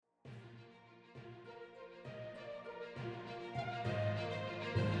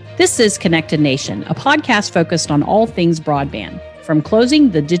This is Connected Nation, a podcast focused on all things broadband. From closing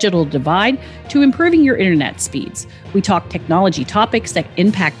the digital divide to improving your internet speeds, we talk technology topics that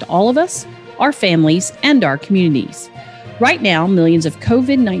impact all of us, our families, and our communities. Right now, millions of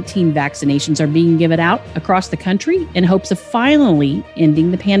COVID-19 vaccinations are being given out across the country in hopes of finally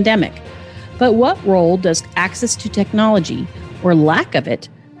ending the pandemic. But what role does access to technology, or lack of it,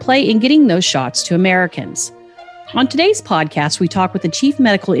 play in getting those shots to Americans? On today's podcast, we talk with the Chief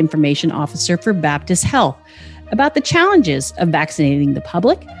Medical Information Officer for Baptist Health about the challenges of vaccinating the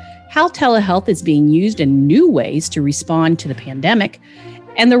public, how telehealth is being used in new ways to respond to the pandemic,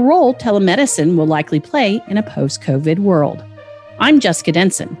 and the role telemedicine will likely play in a post-COVID world. I'm Jessica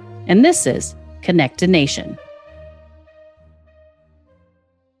Denson, and this is Connected Nation.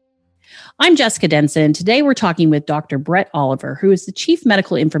 I'm Jessica Denson. Today we're talking with Dr. Brett Oliver, who is the Chief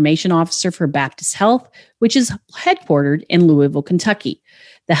Medical Information Officer for Baptist Health, which is headquartered in Louisville, Kentucky.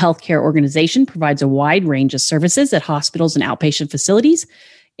 The healthcare organization provides a wide range of services at hospitals and outpatient facilities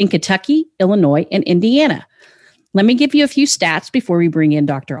in Kentucky, Illinois, and Indiana. Let me give you a few stats before we bring in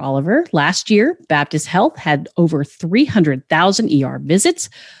Dr. Oliver. Last year, Baptist Health had over 300,000 ER visits,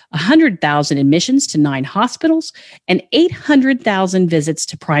 100,000 admissions to 9 hospitals, and 800,000 visits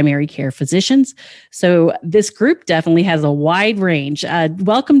to primary care physicians. So this group definitely has a wide range.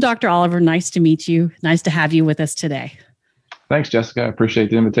 Welcome, Dr. Oliver. Nice to meet you. Nice to have you with us today. Thanks, Jessica. I appreciate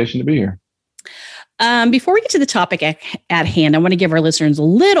the invitation to be here. Before we get to the topic at hand, I want to give our listeners a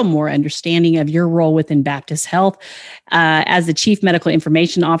little more understanding of your role within Baptist Health. As the Chief Medical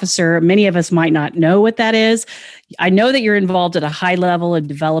Information Officer, many of us might not know what that is. I know that you're involved at a high level of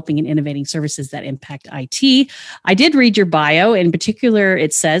developing and innovating services that impact IT. I did read your bio. In particular,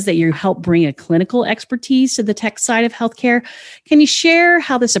 it says that you help bring a clinical expertise to the tech side of healthcare. Can you share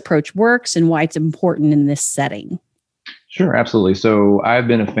how this approach works and why it's important in this setting? Sure, absolutely. So I've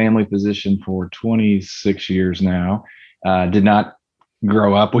been a family physician for 26 years now. Did not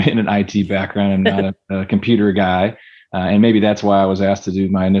grow up in an IT background. I'm not a computer guy. And maybe that's why I was asked to do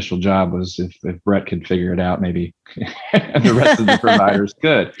my initial job was if Brett could figure it out, maybe the rest of the providers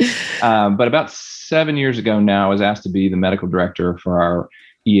could. But about 7 years ago now, I was asked to be the medical director for our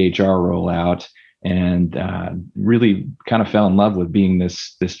EHR rollout. And really kind of fell in love with being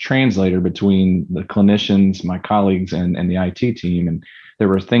this translator between the clinicians, my colleagues, and the IT team. And there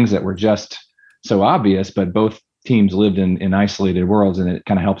were things that were just so obvious, but both teams lived in isolated worlds, and it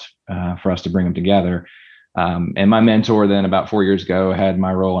kind of helped for us to bring them together. And my mentor then about 4 years ago had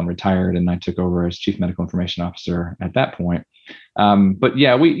my role and retired, and I took over as Chief Medical Information Officer at that point. But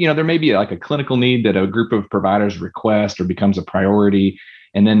yeah, there may be like a clinical need that a group of providers request or becomes a priority.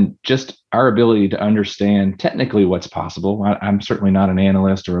 And then just our ability to understand technically what's possible. I'm certainly not an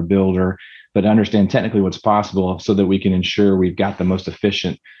analyst or a builder, but understand technically what's possible so that we can ensure we've got the most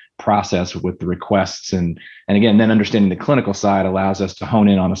efficient process with the requests. And again, then understanding the clinical side allows us to hone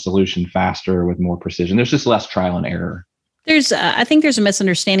in on a solution faster with more precision. There's just less trial and error. I think there's a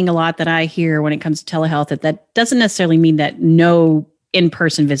misunderstanding a lot that I hear when it comes to telehealth that doesn't necessarily mean that no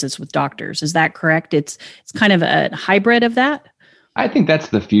in-person visits with doctors. Is that correct? It's kind of a hybrid of that? I think that's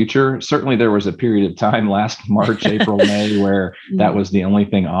the future. Certainly there was a period of time last March, April, May, where that was the only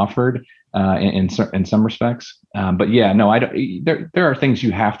thing offered in some respects. But yeah, no, I don't. There are things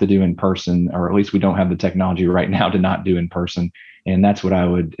you have to do in person, or at least we don't have the technology right now to not do in person. And that's what I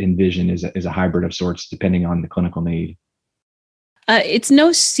would envision is a hybrid of sorts, depending on the clinical need. It's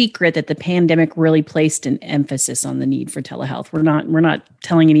no secret that the pandemic really placed an emphasis on the need for telehealth. We're not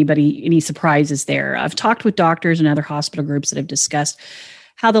telling anybody any surprises there. I've talked with doctors and other hospital groups that have discussed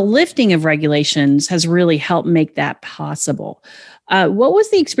how the lifting of regulations has really helped make that possible. What was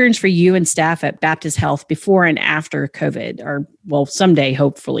the experience for you and staff at Baptist Health before and after COVID, or well, someday,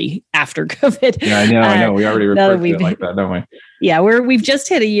 hopefully after COVID? Yeah, I know. We already referred to it like that, don't we? Yeah, we've just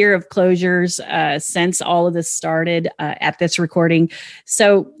hit a year of closures since all of this started at this recording.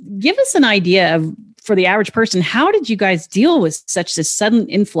 So give us an idea of, for the average person, how did you guys deal with such this sudden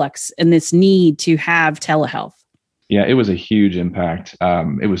influx and this need to have telehealth? Yeah, it was a huge impact.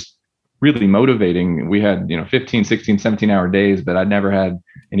 It was really motivating. We had, 15, 16, 17-hour days, but I'd never had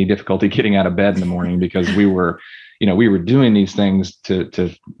any difficulty getting out of bed in the morning because we were doing these things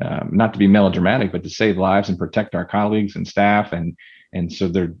to not to be melodramatic, but to save lives and protect our colleagues and staff. And so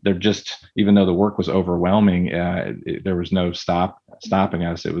they're just, even though the work was overwhelming, there was no stopping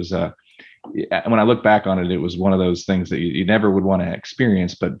us. It was, when I look back on it, it was one of those things that you never would want to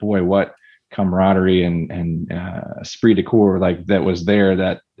experience, but boy, what camaraderie and esprit de corps like that was there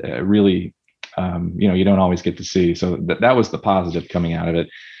that really you don't always get to see. So that was the positive coming out of it.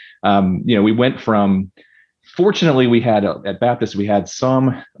 We went from Fortunately, we had at Baptist, we had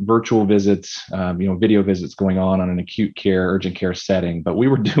some virtual visits, video visits going on an acute care, urgent care setting, but we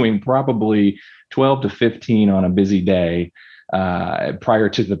were doing probably 12 to 15 on a busy day prior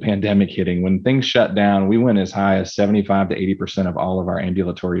to the pandemic hitting. When things shut down, we went as high as 75 to 80% of all of our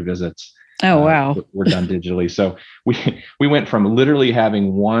ambulatory visits. Oh, wow. Were done digitally. So we went from literally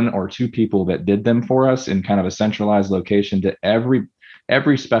having one or two people that did them for us in kind of a centralized location to every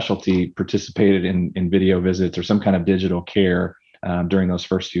specialty participated in video visits or some kind of digital care during those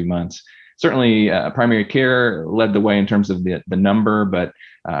first few months. Certainly, primary care led the way in terms of the number, but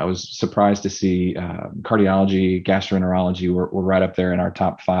I was surprised to see cardiology, gastroenterology were right up there in our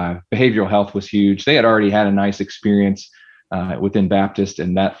top 5. Behavioral health was huge. They had already had a nice experience within Baptist,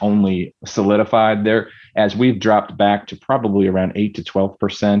 and that only solidified there as we've dropped back to probably around 8 to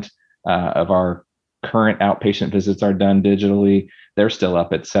 12% of our current outpatient visits are done digitally. They're still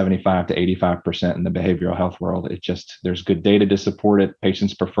up at 75 to 85% in the behavioral health world. There's good data to support it.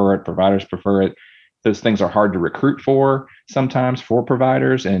 Patients prefer it. Providers prefer it. Those things are hard to recruit for sometimes for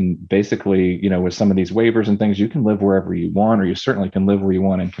providers. And basically, with some of these waivers and things, you can live wherever you want, or you certainly can live where you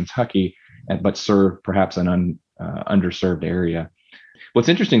want in Kentucky, but serve perhaps an underserved area. What's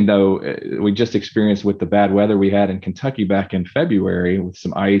interesting, though, we just experienced with the bad weather we had in Kentucky back in February with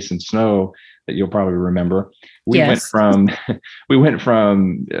some ice and snow that you'll probably remember. We went from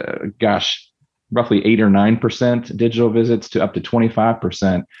roughly 8 or 9% digital visits to up to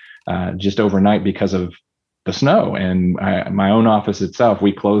 25% just overnight because of the snow. And my own office itself,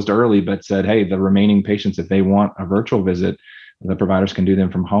 we closed early, but said, hey, the remaining patients, if they want a virtual visit, the providers can do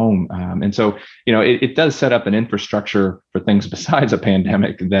them from home. And so, it does set up an infrastructure for things besides a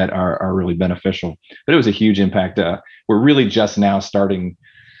pandemic that are really beneficial. But it was a huge impact. We're really just now starting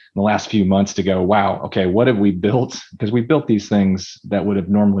in the last few months to go, wow, okay, what have we built? Because we built these things that would have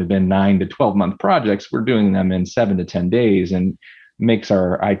normally been 9 to 12-month projects. We're doing them in 7 to 10 days and makes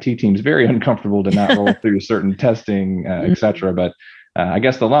our IT teams very uncomfortable to not roll through certain testing, et cetera. But I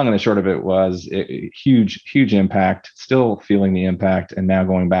guess the long and the short of it was a huge impact, still feeling the impact, and now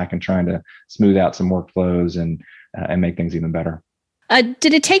going back and trying to smooth out some workflows and make things even better.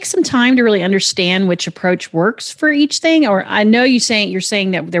 Did it take some time to really understand which approach works for each thing? Or I know you're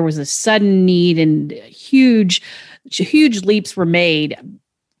saying that there was a sudden need and huge leaps were made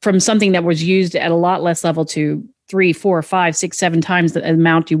from something that was used at a lot less level to 3, 4, 5, 6, 7 times the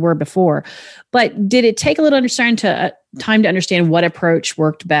amount you were before. But did it take a little time to understand what approach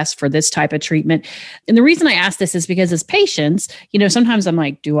worked best for this type of treatment? And the reason I ask this is because as patients, sometimes I'm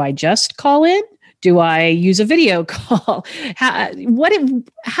like, do I just call in? Do I use a video call?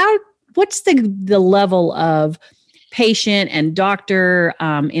 What's the level of patient and doctor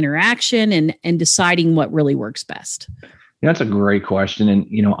interaction and deciding what really works best? That's a great question. And,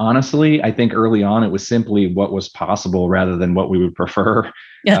 honestly, I think early on, it was simply what was possible rather than what we would prefer.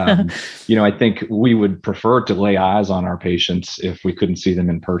 I think we would prefer to lay eyes on our patients if we couldn't see them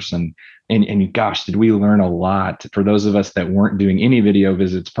in person. And gosh, did we learn a lot. For those of us that weren't doing any video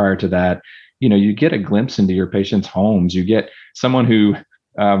visits prior to that, you get a glimpse into your patients' homes. You get someone who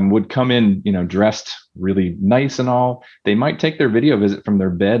would come in, dressed really nice and all. They might take their video visit from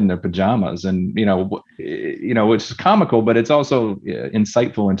their bed in their pajamas, and it's comical, but it's also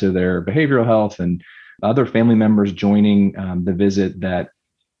insightful into their behavioral health and other family members joining the visit that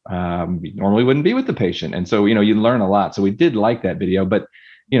normally wouldn't be with the patient. And so, you learn a lot. So we did like that video, but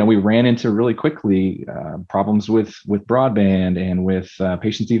we ran into really quickly problems with broadband and with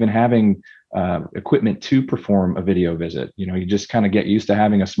patients even having equipment to perform a video visit. You just kind of get used to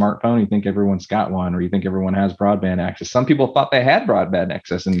having a smartphone. You think everyone's got one, or you think everyone has broadband access. Some people thought they had broadband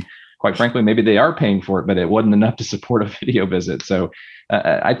access, and quite frankly, maybe they are paying for it, but it wasn't enough to support a video visit. So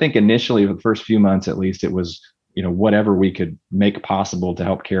I think initially, for the first few months at least, it was whatever we could make possible to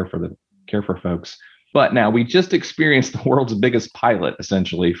help care for folks. But now we just experienced the world's biggest pilot,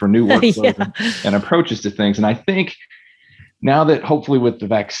 essentially, for new workflows and approaches to things. And I think now that hopefully with the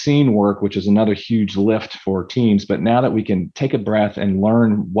vaccine work, which is another huge lift for teams, but now that we can take a breath and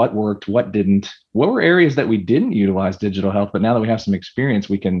learn what worked, what didn't, what were areas that we didn't utilize digital health, but now that we have some experience,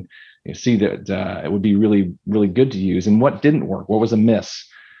 we can see that it would be really, really good to use, and what didn't work, what was a miss.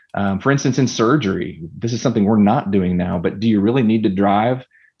 For instance, in surgery, this is something we're not doing now, but do you really need to drive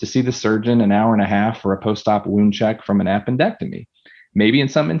to see the surgeon an hour and a half for a post-op wound check from an appendectomy? Maybe in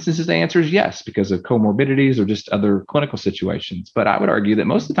some instances, the answer is yes, because of comorbidities or just other clinical situations. But I would argue that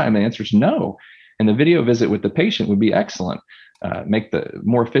most of the time the answer is no. And the video visit with the patient would be excellent. Make the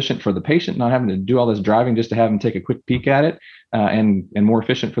more efficient for the patient, not having to do all this driving just to have them take a quick peek at it, and more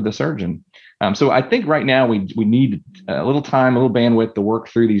efficient for the surgeon. So I think right now we need a little time, a little bandwidth to work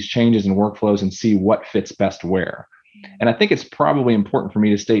through these changes in workflows and see what fits best where. And I think it's probably important for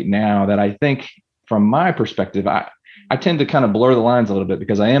me to state now that I think from my perspective, I tend to kind of blur the lines a little bit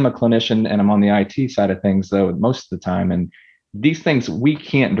because I am a clinician and I'm on the IT side of things though most of the time. And these things, we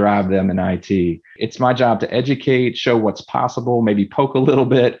can't drive them in IT. It's my job to educate, show what's possible, maybe poke a little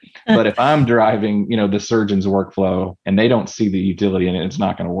bit. But if I'm driving, the surgeon's workflow and they don't see the utility in it, it's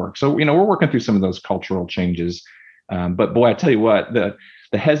not going to work. So, we're working through some of those cultural changes. But boy, I tell you what, the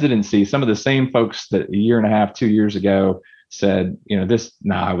hesitancy, some of the same folks that a year and a half, 2 years ago said, that's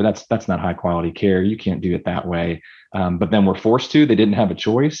not high quality care. You can't do it that way. But then we're forced to. They didn't have a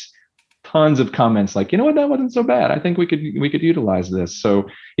choice. Tons of comments like, that wasn't so bad. I think we could utilize this. So,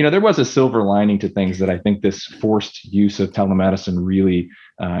 there was a silver lining to things that I think this forced use of telemedicine really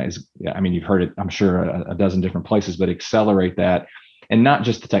is. I mean, you've heard it, I'm sure, a dozen different places, but accelerate that, and not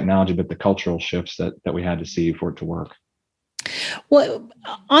just the technology, but the cultural shifts that we had to see for it to work. Well,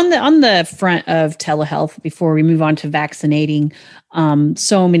 on the front of telehealth, before we move on to vaccinating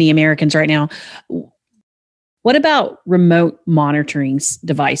so many Americans right now, what about remote monitoring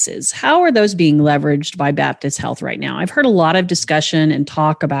devices? How are those being leveraged by Baptist Health right now? I've heard a lot of discussion and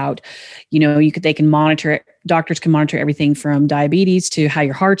talk about, they can monitor it. Doctors can monitor everything from diabetes to how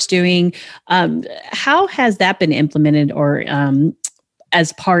your heart's doing. How has that been implemented or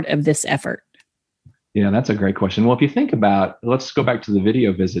as part of this effort? Yeah, that's a great question. Well, if you think about, let's go back to the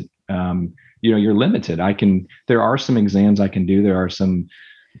video visit. You're limited. There are some exams I can do. There are some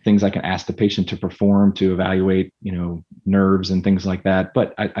things I can ask the patient to perform to evaluate, nerves and things like that.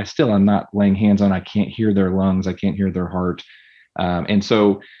 But I still am not laying hands on. I can't hear their lungs. I can't hear their heart. And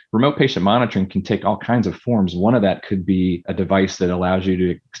so remote patient monitoring can take all kinds of forms. One of that could be a device that allows you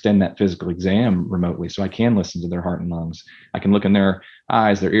to extend that physical exam remotely. So I can listen to their heart and lungs. I can look in their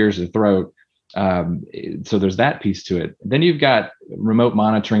eyes, their ears, their throat. So there's that piece to it. Then you've got remote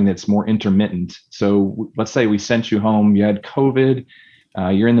monitoring that's more intermittent. So let's say we sent you home, you had COVID,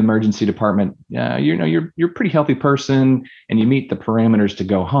 you're in the emergency department. You're a pretty healthy person and you meet the parameters to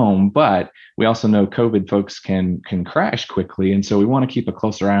go home, but we also know COVID folks can crash quickly. And so we want to keep a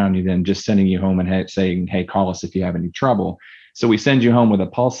closer eye on you than just sending you home and saying, hey, call us if you have any trouble. So we send you home with a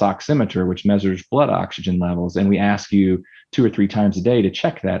pulse oximeter, which measures blood oxygen levels. And we ask you 2 or 3 times a day to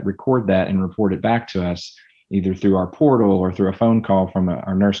check that, record that, and report it back to us, either through our portal or through a phone call from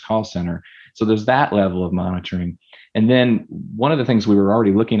our nurse call center. So there's that level of monitoring. And then one of the things we were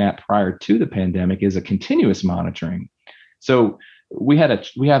already looking at prior to the pandemic is a continuous monitoring. So we have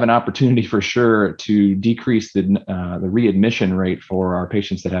an opportunity for sure to decrease the readmission rate for our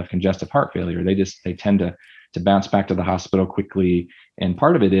patients that have congestive heart failure. They tend to bounce back to the hospital quickly. And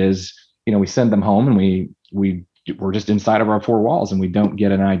part of it is, we send them home and we're just inside of our 4 walls and we don't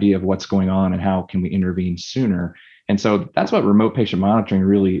get an idea of what's going on and how can we intervene sooner. And so that's what remote patient monitoring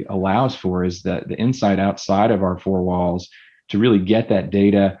really allows for, is that the insight outside of our 4 walls to really get that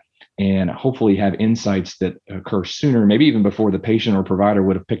data and hopefully have insights that occur sooner, maybe even before the patient or provider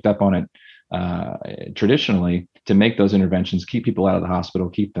would have picked up on it traditionally, to make those interventions, keep people out of the hospital,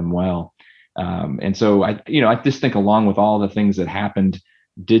 keep them well. And so I just think along with all the things that happened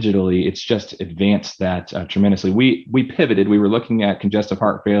digitally, it's just advanced that tremendously. We pivoted. We were looking at congestive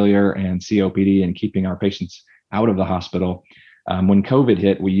heart failure and COPD and keeping our patients out of the hospital. When COVID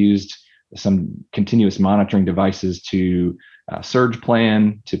hit, we used some continuous monitoring devices to surge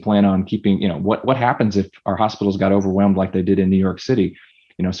plan on keeping, what happens if our hospitals got overwhelmed like they did in New York City.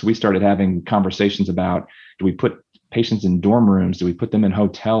 So we started having conversations about, do we put patients in dorm rooms? Do we put them in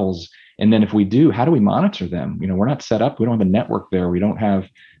hotels? And then if we do, how do we monitor them? We're not set up. We don't have a network there. We don't have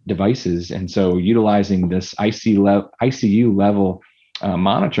devices. And so utilizing this ICU level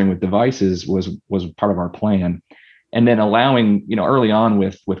monitoring with devices was part of our plan. And then allowing, early on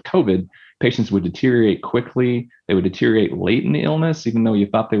with COVID, patients would deteriorate quickly. They would deteriorate late in the illness, even though you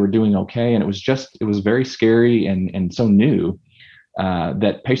thought they were doing okay. And it was very scary and so new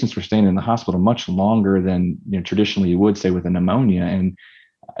that patients were staying in the hospital much longer than traditionally you would, say, with a pneumonia. And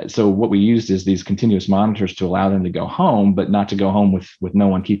so what we used is these continuous monitors to allow them to go home, but not to go home with no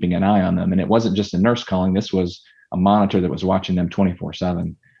one keeping an eye on them. And it wasn't just a nurse calling. This was a monitor that was watching them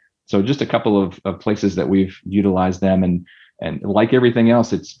 24/7. So just a couple of places that we've utilized them. And like everything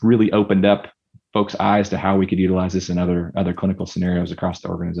else, it's really opened up folks' eyes to how we could utilize this in other clinical scenarios across the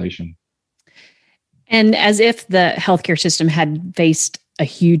organization. And as if the healthcare system had faced a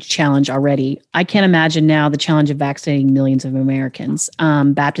huge challenge already. I can't imagine now the challenge of vaccinating millions of Americans.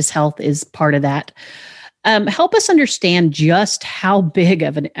 Baptist Health is part of that. Help us understand just how big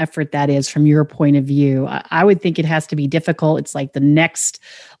of an effort that is from your point of view. I would think it has to be difficult. It's like the next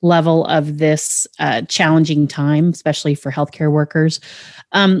level of this challenging time, especially for healthcare workers.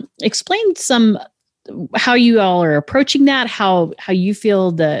 Explain how you all are approaching that, how you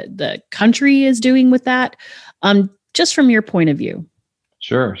feel the country is doing with that, just from your point of view.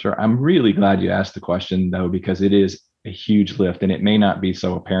 Sure. I'm really glad you asked the question, though, because it is a huge lift, and it may not be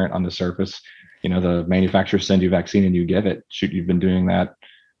so apparent on the surface. The manufacturers send you a vaccine and you give it. Shoot, you've been doing that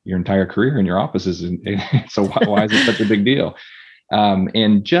your entire career in your offices. And so why is it such a big deal?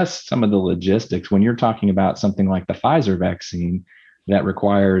 And just some of the logistics, when you're talking about something like the Pfizer vaccine that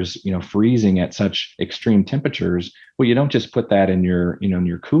requires, freezing at such extreme temperatures, well, you don't just put that in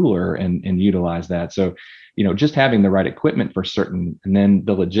your cooler and utilize that. So, just having the right equipment for certain, and then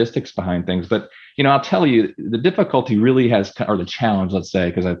the logistics behind things. But I'll tell you, the difficulty really or the challenge, let's say,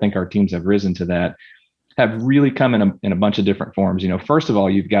 because I think our teams have risen to that, have really come in a bunch of different forms. First of all,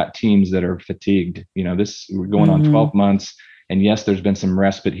 you've got teams that are fatigued. We're going on 12 months, and yes, there's been some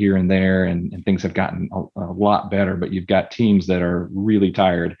respite here and there, and things have gotten a lot better. But you've got teams that are really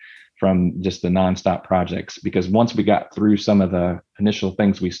tired from just the nonstop projects, because once we got through some of the initial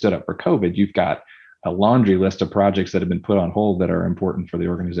things we stood up for COVID, you've got a laundry list of projects that have been put on hold that are important for the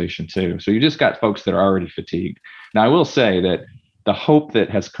organization too. So you just got folks that are already fatigued. Now, I will say that the hope that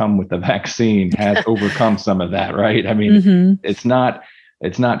has come with the vaccine has overcome some of that, right? I mean, it's not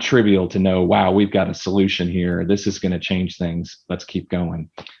trivial to know, wow, we've got a solution here. This is going to change things. Let's keep going.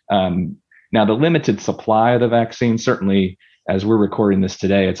 Now, the limited supply of the vaccine, certainly, as we're recording this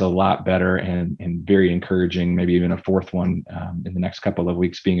today, it's a lot better and very encouraging, maybe even a fourth one in the next couple of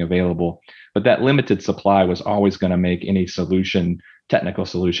weeks being available. But that limited supply was always going to make any technical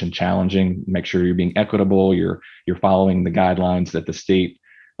solution challenging. Make sure you're being equitable, you're following the guidelines that the state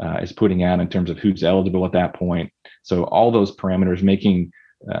is putting out in terms of who's eligible at that point. So all those parameters, making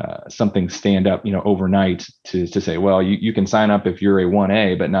something stand up, overnight to say, well, you can sign up if you're a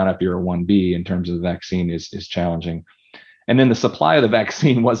 1A, but not if you're a 1B in terms of the vaccine is challenging. And then the supply of the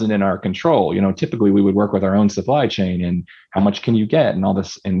vaccine wasn't in our control. Typically we would work with our own supply chain and how much can you get and all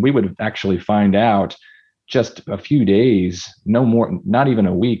this. And we would actually find out just a few days, no more, not even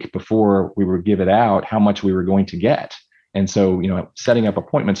a week before we would give it out, how much we were going to get. And so, setting up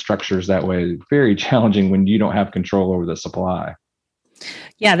appointment structures that way is very challenging when you don't have control over the supply.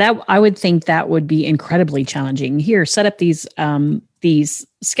 Yeah, I would think that would be incredibly challenging. Here, set up these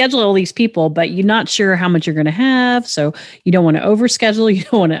schedule all these people, but you're not sure how much you're going to have. So you don't want to overschedule. You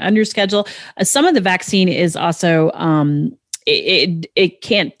don't want to underschedule. Some of the vaccine is also, it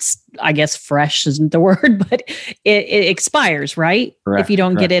can't, I guess fresh isn't the word, but it expires, right? Correct, if you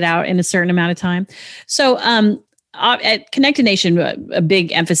don't get it out in a certain amount of time. So, at Connected Nation, a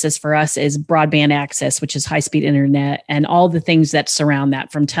big emphasis for us is broadband access, which is high-speed internet and all the things that surround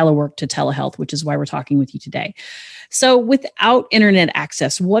that, from telework to telehealth, which is why we're talking with you today. So without internet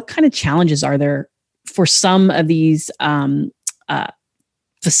access, what kind of challenges are there for some of these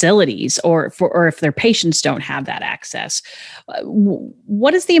facilities, or if their patients don't have that access?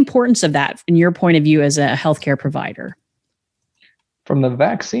 What is the importance of that in your point of view as a healthcare provider? From the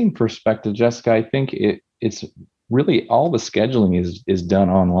vaccine perspective, Jessica, I think it's really all the scheduling is done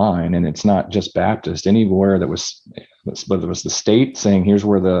online, and it's not just Baptist. Anywhere that whether it was the state saying here's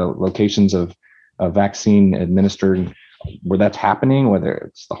where the locations of vaccine administered, where that's happening, whether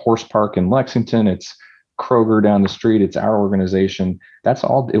it's the horse park in Lexington, it's Kroger down the street, it's our organization.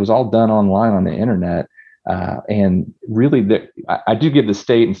 It was all done online on the internet. And really, I do give the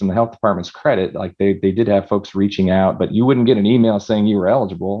state and some of the health departments credit. Like they did have folks reaching out, but you wouldn't get an email saying you were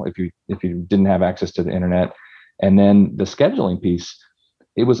eligible if you didn't have access to the internet. And then the scheduling piece,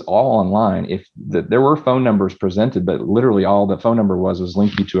 it was all online. There were phone numbers presented, but literally all the phone number was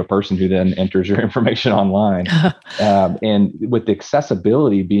link you to a person who then enters your information online. And with the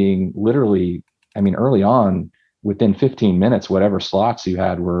accessibility being literally, early on, within 15 minutes, whatever slots you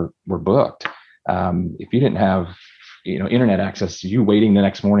had were booked. If you didn't have, internet access, you waiting the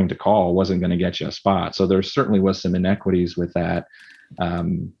next morning to call wasn't going to get you a spot. So there certainly was some inequities with that.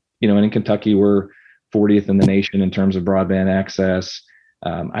 And in Kentucky, we're 40th in the nation in terms of broadband access.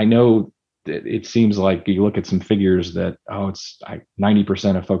 I know that it seems like you look at some figures that,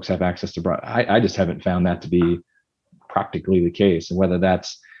 90% of folks have access to broadband. I just haven't found that to be practically the case. And whether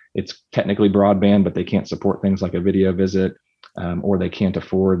it's technically broadband, but they can't support things like a video visit, or they can't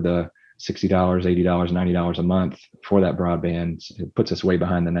afford the $60, $80, $90 a month for that broadband. It puts us way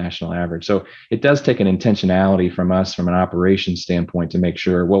behind the national average. So it does take an intentionality from us from an operations standpoint to make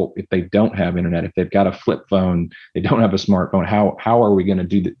sure, well, if they don't have internet, if they've got a flip phone, they don't have a smartphone, how are we going to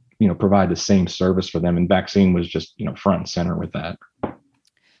do the, provide the same service for them? And vaccine was just, front and center with that.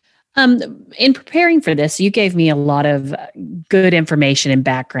 In preparing for this, you gave me a lot of good information and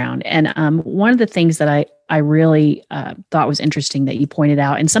background. And one of the things that I really thought was interesting that you pointed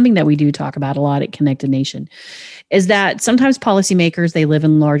out, and something that we do talk about a lot at Connected Nation, is that sometimes policymakers, they live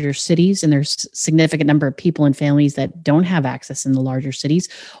in larger cities, and there's a significant number of people and families that don't have access in the larger cities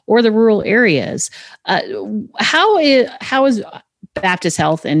or the rural areas. How is Baptist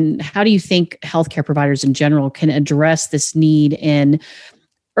Health, and how do you think healthcare providers in general can address this need in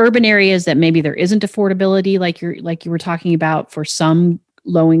urban areas that maybe there isn't affordability, like you were talking about, for some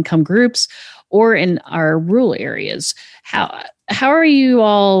low-income groups, or in our rural areas? How are you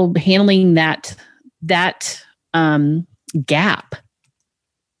all handling that gap? Well,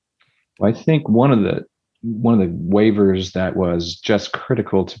 I think one of the waivers that was just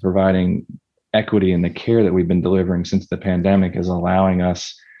critical to providing equity in the care that we've been delivering since the pandemic is allowing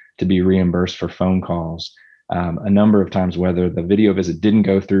us to be reimbursed for phone calls. A number of times, whether the video visit didn't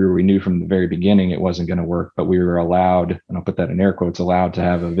go through, or we knew from the very beginning it wasn't going to work, but we were allowed, and I'll put that in air quotes, allowed to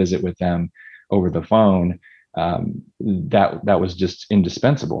have a visit with them over the phone. That was just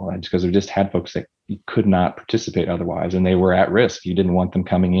indispensable, because we just had folks that could not participate otherwise, and they were at risk. You didn't want them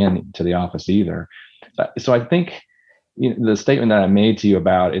coming in to the office either. So I think the statement that I made to you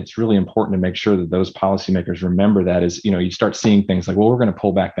about it's really important to make sure that those policymakers remember that is, you start seeing things like, well, we're going to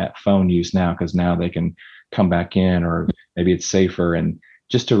pull back that phone use now because now they can come back in, or maybe it's safer. And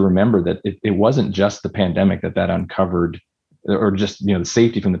just to remember that it wasn't just the pandemic that uncovered, or just, the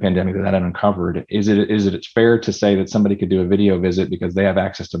safety from the pandemic that uncovered. Is it fair to say that somebody could do a video visit because they have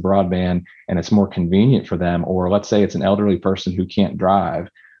access to broadband and it's more convenient for them? Or let's say it's an elderly person who can't drive,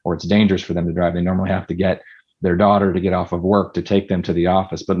 or it's dangerous for them to drive. They normally have to get their daughter to get off of work to take them to the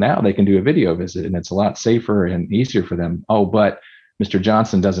office, but now they can do a video visit and it's a lot safer and easier for them. Oh, but Mr.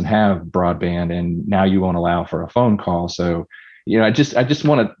 Johnson doesn't have broadband, and now you won't allow for a phone call. So, I just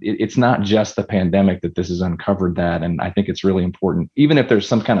want to, it's not just the pandemic that this has uncovered that. And I think it's really important, even if there's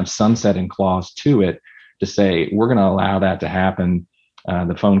some kind of sunsetting clause to it, to say, we're going to allow that to happen.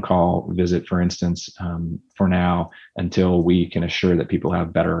 The phone call visit, for instance, for now, until we can assure that people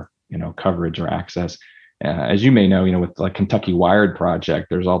have better, coverage or access. As you may know, with like Kentucky Wired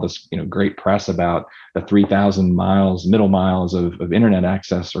Project, there's all this, great press about the 3,000 middle miles of internet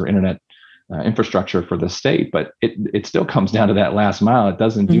access or internet infrastructure for the state. But it still comes down to that last mile. It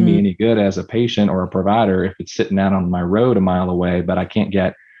doesn't do me any good as a patient or a provider if it's sitting out on my road a mile away, but I can't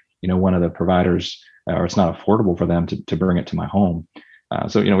get, one of the providers, or it's not affordable for them to bring it to my home.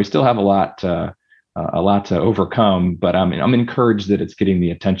 So we still have a lot to overcome, but I'm encouraged that it's getting the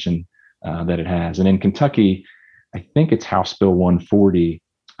attention that it has. And in Kentucky, I think it's House Bill 140.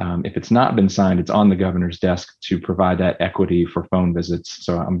 If it's not been signed, it's on the governor's desk to provide that equity for phone visits.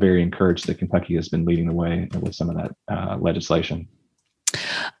 So I'm very encouraged that Kentucky has been leading the way with some of that legislation.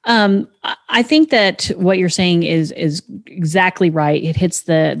 I think that what you're saying is exactly right. It hits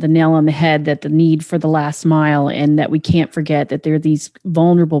the nail on the head, that the need for the last mile, and that we can't forget that there are these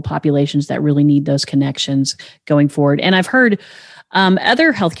vulnerable populations that really need those connections going forward. And I've heard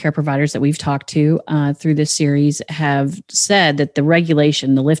other healthcare providers that we've talked to through this series have said that the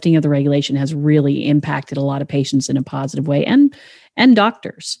lifting of the regulation has really impacted a lot of patients in a positive way, and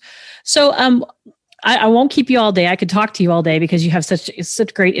doctors. So I won't keep you all day. I could talk to you all day because you have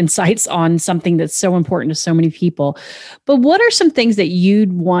such great insights on something that's so important to so many people. But what are some things that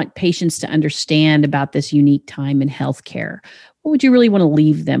you'd want patients to understand about this unique time in healthcare? What would you really want to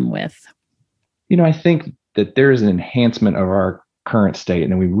leave them with? I think that there is an enhancement of our current state,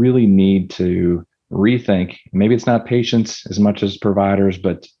 and we really need to rethink. Maybe it's not patients as much as providers,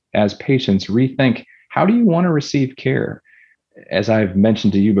 but as patients, rethink, how do you want to receive care? As I've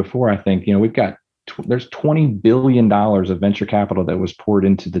mentioned to you before, I think, there's $20 billion of venture capital that was poured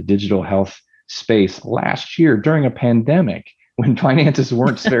into the digital health space last year during a pandemic when finances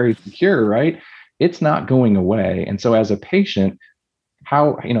weren't very secure, right? It's not going away. And so as a patient,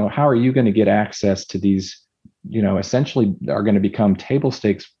 how are you going to get access to these, essentially are going to become table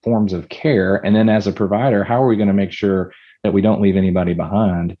stakes forms of care? And then as a provider, how are we going to make sure that we don't leave anybody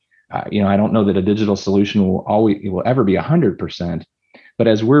behind? I don't know that a digital solution will ever be 100%. But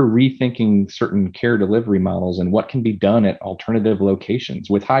as we're rethinking certain care delivery models and what can be done at alternative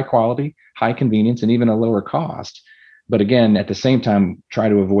locations with high quality, high convenience, and even a lower cost, but again, at the same time, try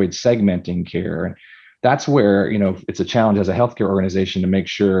to avoid segmenting care. That's where, it's a challenge as a healthcare organization to make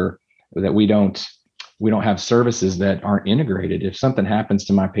sure that we don't have services that aren't integrated. If something happens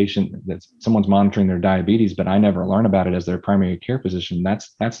to my patient, that someone's monitoring their diabetes, but I never learn about it as their primary care physician,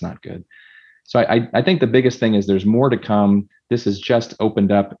 that's not good. So I think the biggest thing is there's more to come. This has just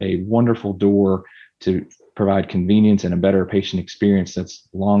opened up a wonderful door to provide convenience and a better patient experience that's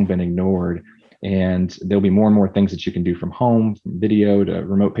long been ignored. And there'll be more and more things that you can do from home, from video to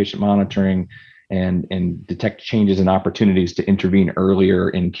remote patient monitoring, and detect changes and opportunities to intervene earlier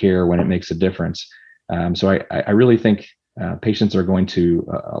in care when it makes a difference. So I really think patients are going to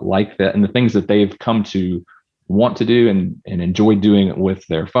like that, and the things that they've come to want to do and enjoy doing it with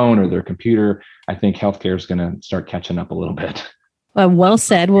their phone or their computer, I think healthcare is going to start catching up a little bit. Well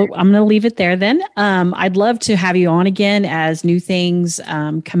said. Well, I'm going to leave it there then. I'd love to have you on again as new things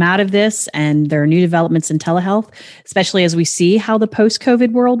come out of this and there are new developments in telehealth, especially as we see how the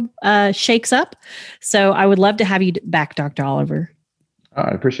post-COVID world shakes up. So I would love to have you back, Dr. Oliver. I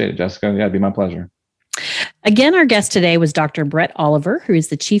appreciate it, Jessica. Yeah, it'd be my pleasure. Again, our guest today was Dr. Brett Oliver, who is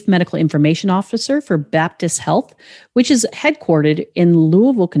the Chief Medical Information Officer for Baptist Health, which is headquartered in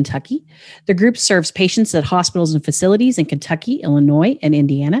Louisville, Kentucky. The group serves patients at hospitals and facilities in Kentucky, Illinois, and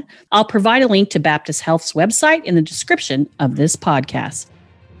Indiana. I'll provide a link to Baptist Health's website in the description of this podcast.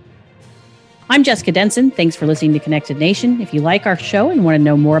 I'm Jessica Denson. Thanks for listening to Connected Nation. If you like our show and want to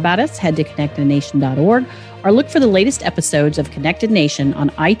know more about us, head to connectednation.org or look for the latest episodes of Connected Nation on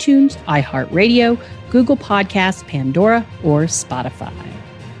iTunes, iHeartRadio, Google Podcasts, Pandora, or Spotify.